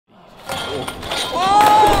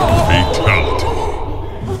Fatality.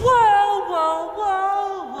 Whoa.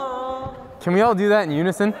 Can we all do that in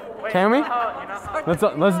unison? Can we?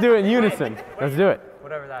 Let's do it in unison. Let's do it.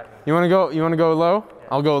 Whatever that is. You want to go low?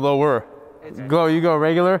 I'll go lower. Glow, you go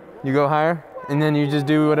regular, you go higher, and then you just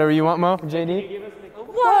do whatever you want, Mo. JD?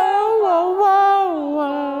 Whoa.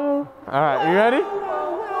 All right, you ready?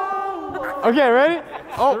 Okay, ready?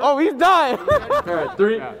 Oh, he's dying. All right,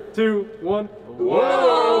 3, 2, 1. Whoa.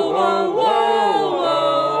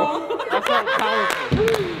 That's not powerful.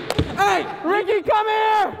 Hey, Ricky, come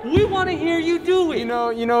here! We want to hear you do it. You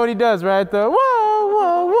know what he does, right? The whoa.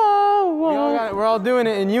 We're all doing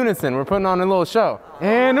it in unison. We're putting on a little show.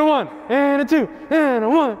 And a 1, and a 2, and a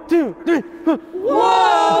 1, 2, 3.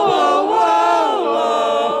 Whoa.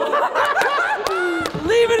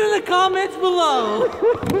 Leave it in the comments below.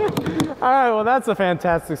 All right, well, that's a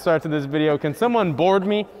fantastic start to this video. Can someone board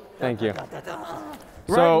me? Thank you.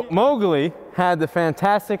 So Mowgli had the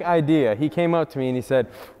fantastic idea. He came up to me and he said,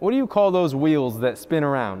 what do you call those wheels that spin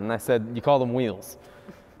around? And I said, you call them wheels.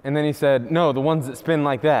 And then he said, no, the ones that spin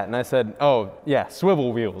like that. And I said, oh, yeah,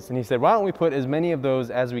 swivel wheels. And he said, why don't we put as many of those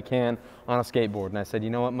as we can on a skateboard? And I said, you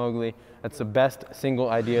know what, Mowgli? That's the best single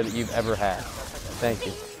idea that you've ever had. Thank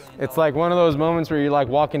you. It's like one of those moments where you're like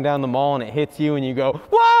walking down the mall and it hits you and you go,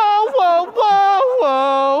 whoa.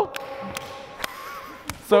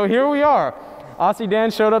 So here we are. Aussie Dan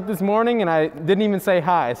showed up this morning and I didn't even say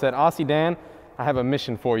hi. I said, Aussie Dan, I have a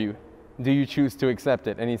mission for you. Do you choose to accept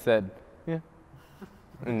it? And he said, yeah.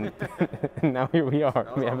 And now here we are.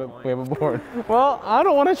 We have a board. Well, I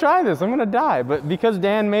don't want to try this. I'm going to die. But because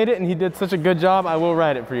Dan made it and he did such a good job, I will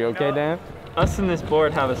ride it for you. Okay, Dan? Us and this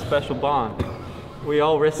board have a special bond. We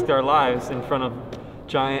all risked our lives in front of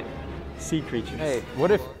giant sea creatures. Hey,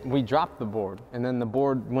 what if we dropped the board and then the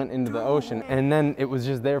board went into the ocean and then it was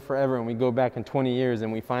just there forever and we go back in 20 years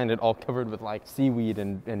and we find it all covered with like seaweed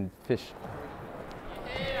and fish?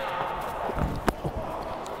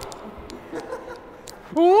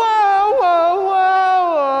 Whoa.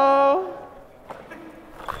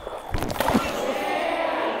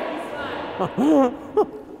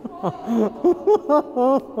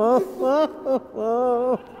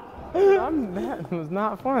 That was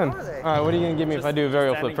not fun. All right, what are you gonna give me if I do a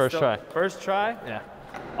varial flip first try? First try? Yeah.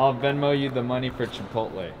 I'll Venmo you the money for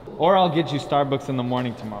Chipotle. Or I'll get you Starbucks in the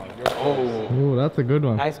morning tomorrow. Oh, that's a good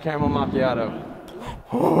one. Ice caramel macchiato.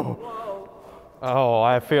 Oh,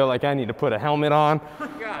 I feel like I need to put a helmet on.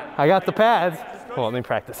 I got the pads. Well, let me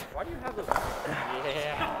practice. Why do you have those?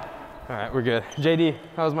 Yeah. All right, we're good. JD,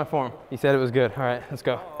 how was my form? He said it was good. All right, let's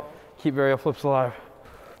go. Keep varial flips alive.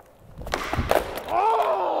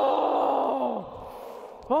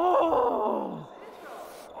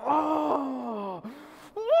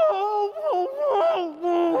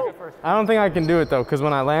 I don't think I can do it though, because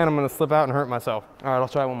when I land, I'm gonna slip out and hurt myself. All right, I'll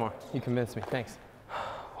try one more. You convinced me, thanks.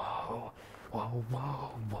 Whoa.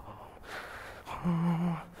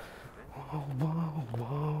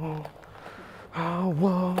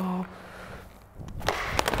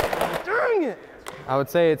 Dang it! I would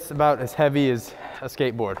say it's about as heavy as a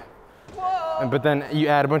skateboard. Whoa. But then you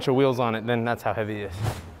add a bunch of wheels on it, then that's how heavy it is.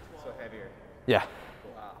 So heavier. Yeah.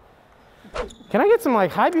 Wow. Can I get some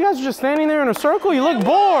like hype? You guys are just standing there in a circle. You look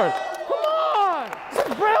bored. Come on! This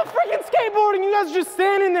is Braille freaking skateboarding. You guys are just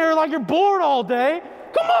standing there like you're bored all day.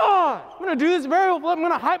 Come on! I'm gonna do this varial flip. I'm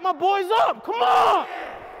gonna hype my boys up. Come on!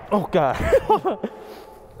 Oh God.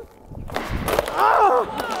 Oh.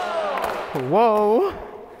 Whoa.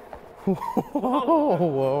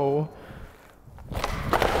 Whoa.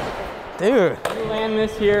 Dude. If you land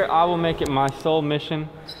this here, I will make it my sole mission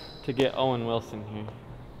to get Owen Wilson here.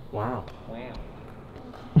 Wow.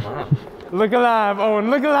 Look alive, Owen,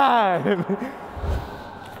 look alive.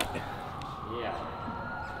 Yeah.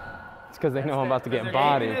 It's because they know I'm about to get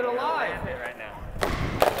bodied. Right now.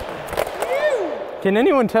 Can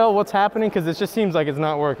anyone tell what's happening? Because it just seems like it's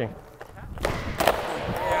not working.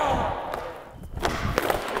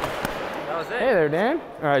 That was it. Hey there, Dan.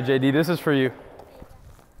 All right, JD, this is for you.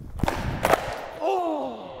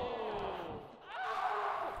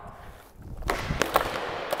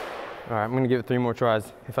 All right, I'm gonna give it 3 more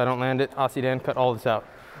tries. If I don't land it, Aussie Dan, cut all this out.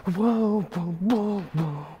 Whoa.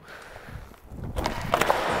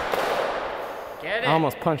 Get it. I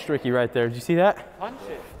almost punched Ricky right there. Did you see that? Punch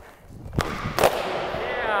it.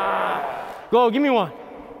 Glow, give me one.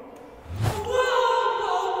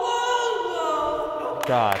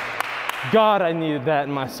 God, I needed that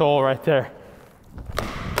in my soul right there.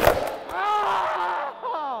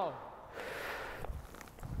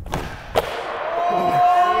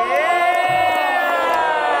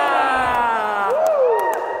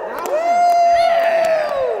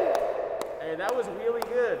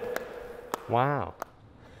 Wow.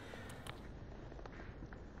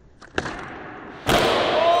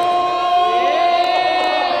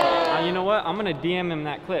 You know what? I'm gonna DM him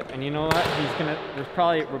that clip, and you know what? He's gonna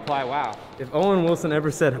probably reply, "Wow." If Owen Wilson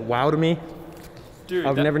ever said "wow" to me, Dude,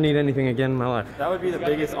 I would never need anything again in my life. That would be the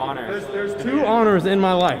biggest honor. There's two honors in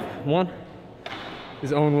my life. One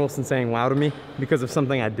is Owen Wilson saying "wow" to me because of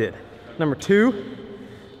something I did. Number two,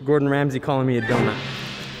 Gordon Ramsay calling me a donut.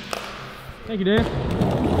 Thank you, Dan.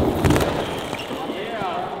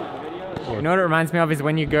 You know what it reminds me of is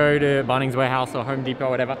when you go to Bunnings Warehouse or Home Depot or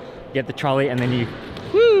whatever, you get the trolley and then you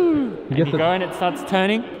go and it starts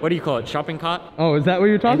turning. What do you call it? Shopping cart? Oh, is that what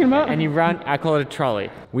you're talking about? And you run, I call it a trolley.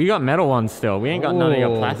 We got metal ones still. We ain't got none of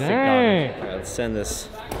your plastic garbage. Alright, let's send this.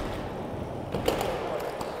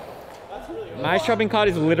 My shopping cart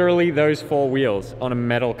is literally those 4 wheels on a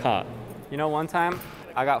metal cart. You know, one time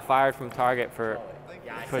I got fired from Target for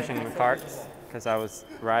pushing the carts because I was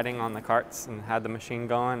riding on the carts and had the machine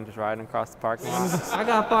going, just riding across the parking lot. I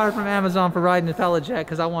got fired from Amazon for riding the pellet jack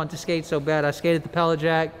because I wanted to skate so bad. I skated the pellet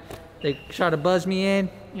jack. They tried to buzz me in.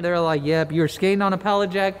 They were like, "Yep, you were skating on a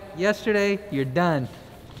pellet jack yesterday. You're done."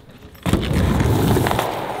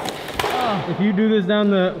 If you do this down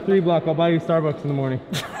the 3 block, I'll buy you Starbucks in the morning.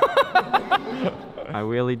 I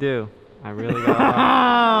really do. I really got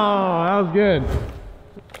Oh, that was good.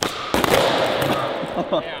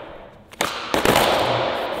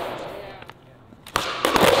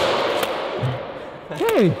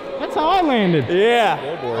 Hey, that's how I landed. Yeah.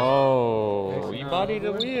 Oh, you bodied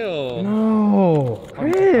the wheel. No,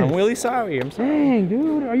 Chris. I'm really sorry. I'm sorry. Dang,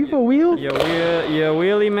 dude, are you for wheel? You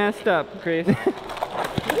really messed up, Chris.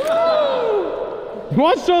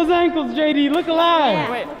 Watch those ankles, JD. Look alive.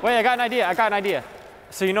 Wait, I got an idea.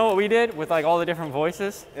 So you know what we did with like all the different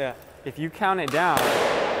voices? Yeah. If you count it down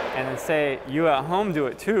and then say you at home do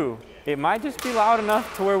it too, it might just be loud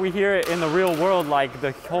enough to where we hear it in the real world, like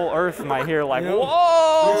the whole earth might hear like, whoa,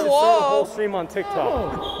 whoa. The whole stream on TikTok.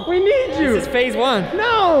 Oh, we need you. This is phase 1.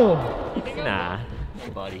 No. Nah,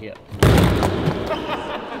 body here.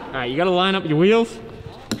 All right, you gotta line up your wheels.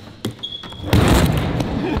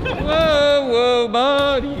 Whoa, whoa,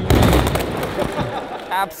 buddy.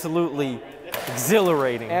 Absolutely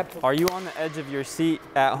exhilarating. Are you on the edge of your seat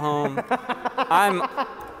at home? I'm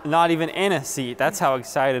not even in a seat. That's how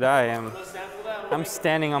excited I am. I'm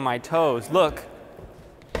standing on my toes. Look.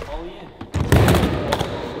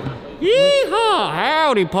 Yeehaw!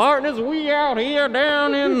 Howdy, partners. We out here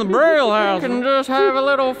down in the Braille house and just have a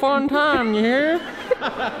little fun time, you hear?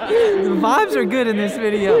 The vibes are good in this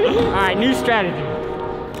video. All right, new strategy.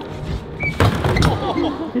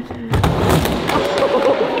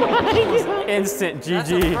 Instant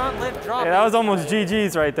GG. Yeah, that was almost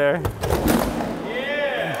GG's right there.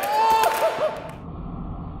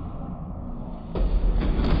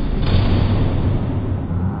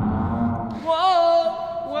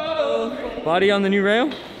 Body on the new rail?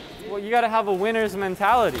 Well, you gotta have a winner's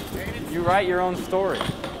mentality. You write your own story.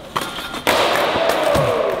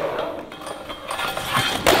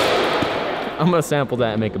 I'm gonna sample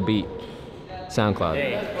that and make a beat. SoundCloud.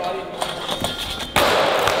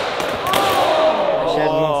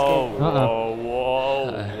 Whoa.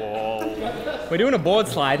 We're doing a board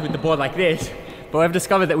slide with the board like this, but I've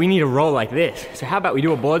discovered that we need a roll like this. So how about we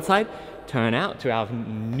do a board slide, turn out to our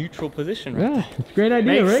neutral position, right? Yeah, it's a great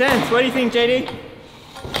idea, Makes Rick. sense. What do you think, JD?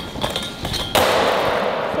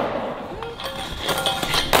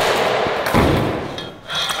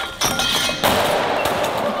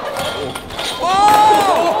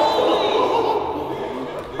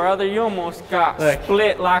 Brother, you almost got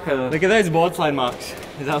split like a... Look at those board slide marks.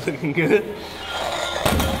 Is that looking good?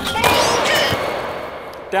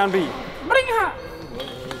 Down B. Bring her.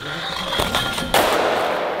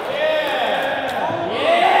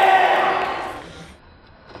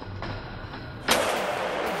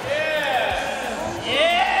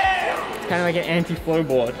 It's kind of like an anti-flow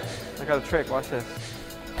board. I got a trick, watch this.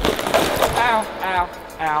 Ow, ow,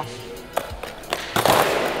 ow.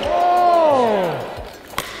 Oh!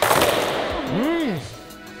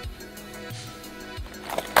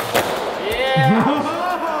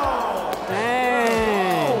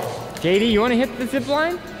 Dang. JD, you want to hit the zip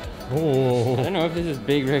line? Oh. I don't know if this is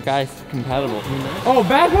Big Rick Ice compatible. Oh,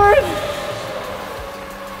 backwards?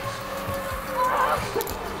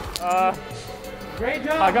 Great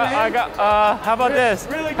job, how about this?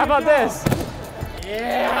 Really How about good job. this?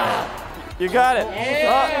 Yeah. You got it.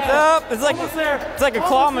 Yeah. Oh, it's like Almost there. It's like a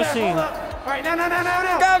claw Almost there. machine. Hold up. All right, now.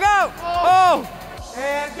 Go, go. Oh.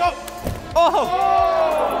 And go. Oh.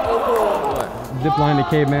 Zip line to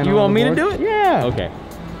caveman. You want me to do it? Yeah. Okay.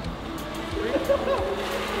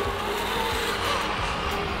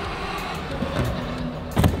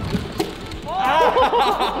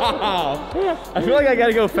 I feel like I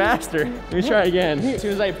gotta go faster. Let me try again. As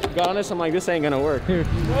soon as I got on this, I'm like, this ain't gonna work. Here. No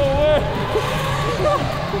way.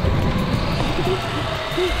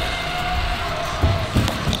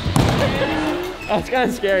 That's kind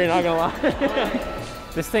of scary, not gonna lie.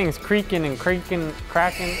 This thing's creaking and creaking,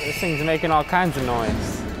 cracking. This thing's making all kinds of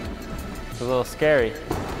noise. It's a little scary,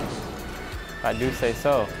 if I do say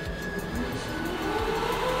so.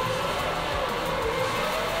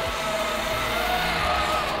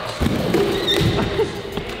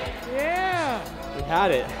 Yeah! We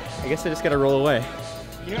had it. I guess I just gotta roll away.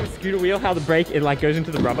 You know the scooter wheel, how the brake, it like goes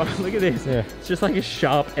into the rubber? Look at this. Yeah. It's just like a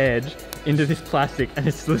sharp edge into this plastic, and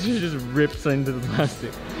it's literally just rips into the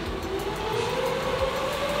plastic.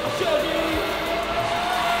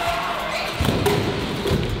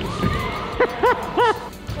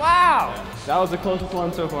 Wow! That was the closest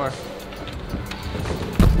one so far.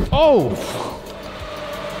 Oh!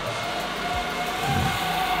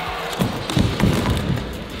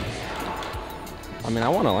 I mean, I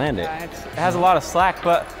want to land it. It has a lot of slack,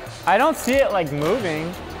 but I don't see it like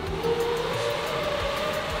moving.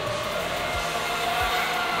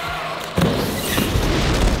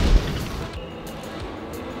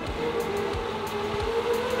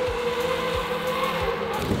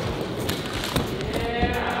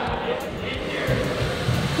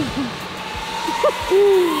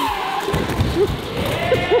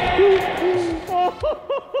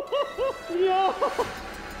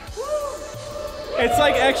 It's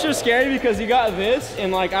like extra scary because you got this,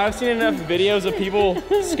 and like I've seen enough videos of people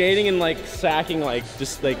skating and like sacking like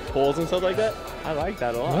just like poles and stuff like that. I like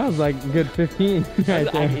that a lot. That was like a good 15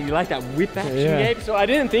 right there. You like that whip action, Gabe? So I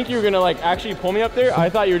didn't think you were gonna like actually pull me up there. I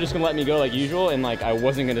thought you were just gonna let me go like usual, and like I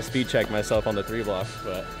wasn't gonna speed check myself on the 3 block,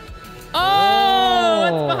 but.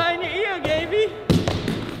 Oh, what's behind your ear, Gaby?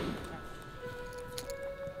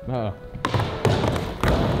 Uh-oh.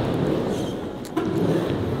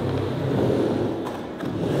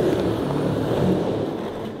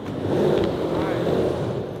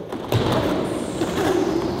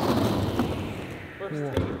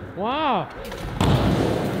 Wow.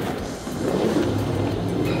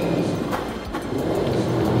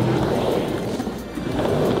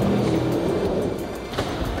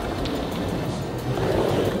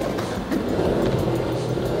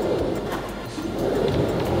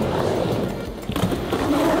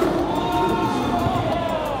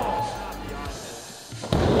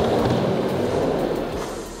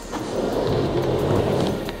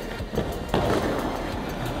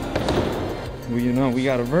 Well, you know, we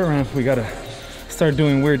got a vert ramp. We gotta start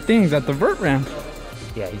doing weird things at the vert ramp.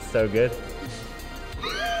 Yeah, he's so good.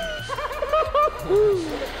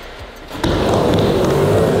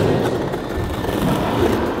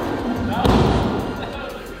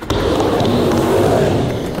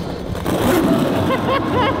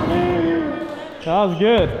 That was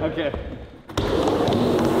good. Okay.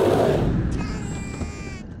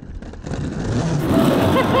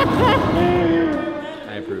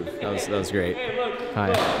 I approve. That was great.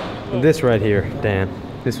 Hi. This right here, Dan.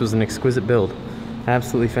 This was an exquisite build.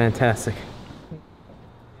 Absolutely fantastic.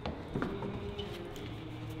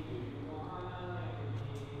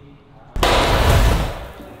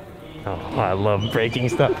 Oh, I love breaking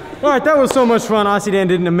stuff. All right, that was so much fun. Aussie Dan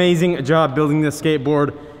did an amazing job building this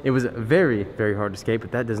skateboard. It was very, very hard to skate,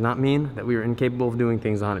 but that does not mean that we are incapable of doing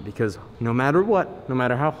things on it, because no matter what, no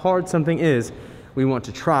matter how hard something is, we want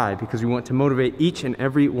to try, because we want to motivate each and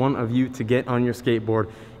every one of you to get on your skateboard.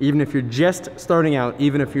 Even if you're just starting out,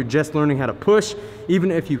 even if you're just learning how to push,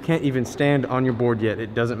 even if you can't even stand on your board yet,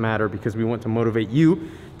 it doesn't matter, because we want to motivate you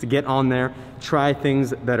to get on there, try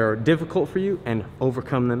things that are difficult for you, and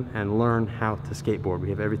overcome them and learn how to skateboard. We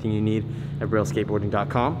have everything you need at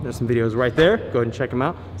brailleskateboarding.com. There's some videos right there. Go ahead and check them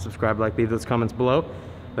out. Subscribe, like, leave those comments below.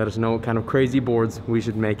 Let us know what kind of crazy boards we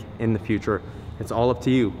should make in the future. It's all up to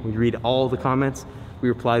you. We read all the comments. We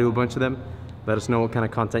reply to a bunch of them. Let us know what kind of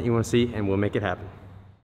content you want to see, and we'll make it happen.